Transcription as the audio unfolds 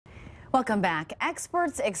Welcome back.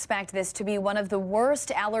 Experts expect this to be one of the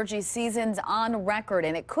worst allergy seasons on record,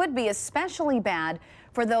 and it could be especially bad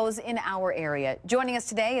for those in our area. Joining us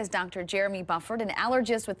today is Dr. Jeremy Bufford, an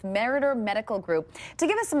allergist with Meritor Medical Group, to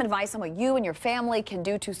give us some advice on what you and your family can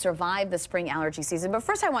do to survive the spring allergy season. But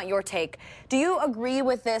first, I want your take. Do you agree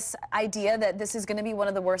with this idea that this is going to be one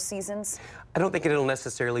of the worst seasons? I don't think it'll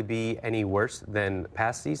necessarily be any worse than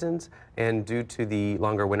past seasons, and due to the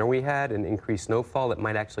longer winter we had and increased snowfall, it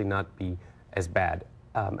might actually not be as bad.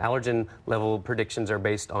 Allergen level predictions are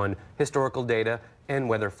based on historical data and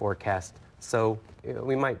weather forecast, so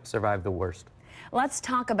we might survive the worst. Let's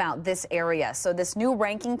talk about this area. So this new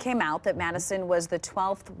ranking came out that Madison was the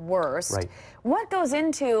 12th worst. Right. What goes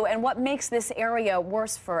into and what makes this area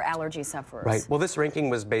worse for allergy sufferers? Right. Well, this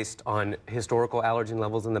ranking was based on historical allergen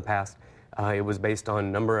levels in the past. It was based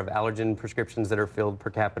on number of allergen prescriptions that are filled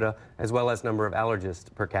per capita, as well as number of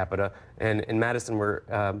allergists per capita. And in Madison, we're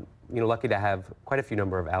lucky to have quite a few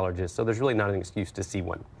number of allergists, so there's really not an excuse to see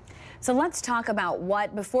one. So let's talk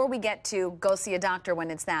about before we get to go see a doctor when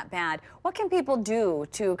it's that bad, what can people do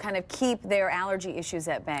to kind of keep their allergy issues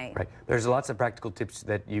at bay? Right. There's lots of practical tips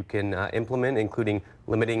that you can implement, including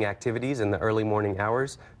limiting activities in the early morning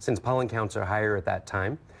hours, since pollen counts are higher at that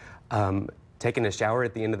time. Taking a shower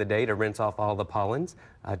at the end of the day to rinse off all the pollens.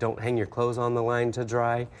 Don't hang your clothes on the line to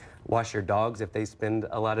dry. Wash your dogs if they spend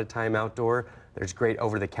a lot of time outdoor. There's great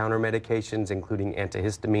over-the-counter medications, including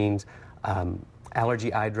antihistamines,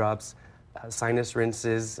 allergy eye drops, sinus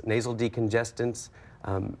rinses, nasal decongestants.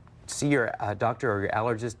 See your doctor or your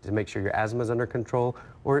allergist to make sure your asthma is under control,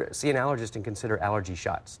 or see an allergist and consider allergy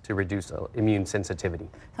shots to reduce immune sensitivity.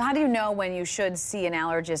 So how do you know when you should see an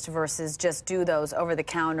allergist versus just do those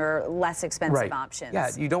over-the-counter, less expensive options? Yeah,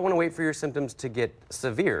 you don't want to wait for your symptoms to get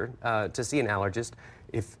severe to see an allergist.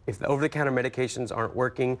 If the over-the-counter medications aren't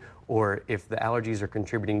working, or if the allergies are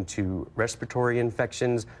contributing to respiratory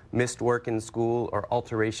infections, missed work in school, or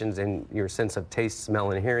alterations in your sense of taste,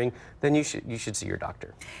 smell, and hearing, then you should see your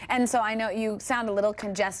doctor. And so I know you sound a little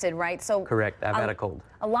congested, right? So correct. I've had a cold.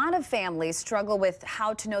 A lot of families struggle with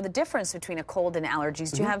how to know the difference between a cold and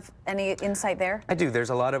allergies. Do you have any insight there? I do.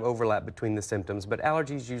 There's a lot of overlap between the symptoms, but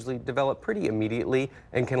allergies usually develop pretty immediately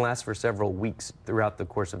and can last for several weeks throughout the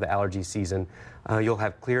course of the allergy season. You'll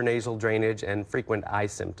have clear nasal drainage and frequent eye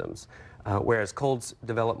symptoms. Whereas colds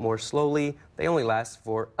develop more slowly, they only last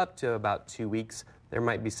for up to about 2 weeks. There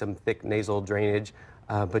might be some thick nasal drainage,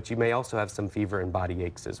 but you may also have some fever and body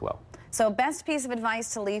aches as well. So best piece of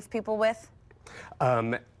advice to leave people with?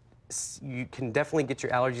 You can definitely get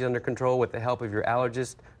your allergies under control with the help of your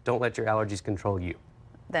allergist. Don't let your allergies control you.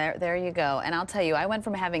 There you go. And I'll tell you, I went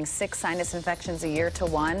from having 6 sinus infections a year to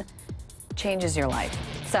 1. Changes your life.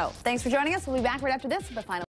 So thanks for joining us. We'll be back right after this with the final.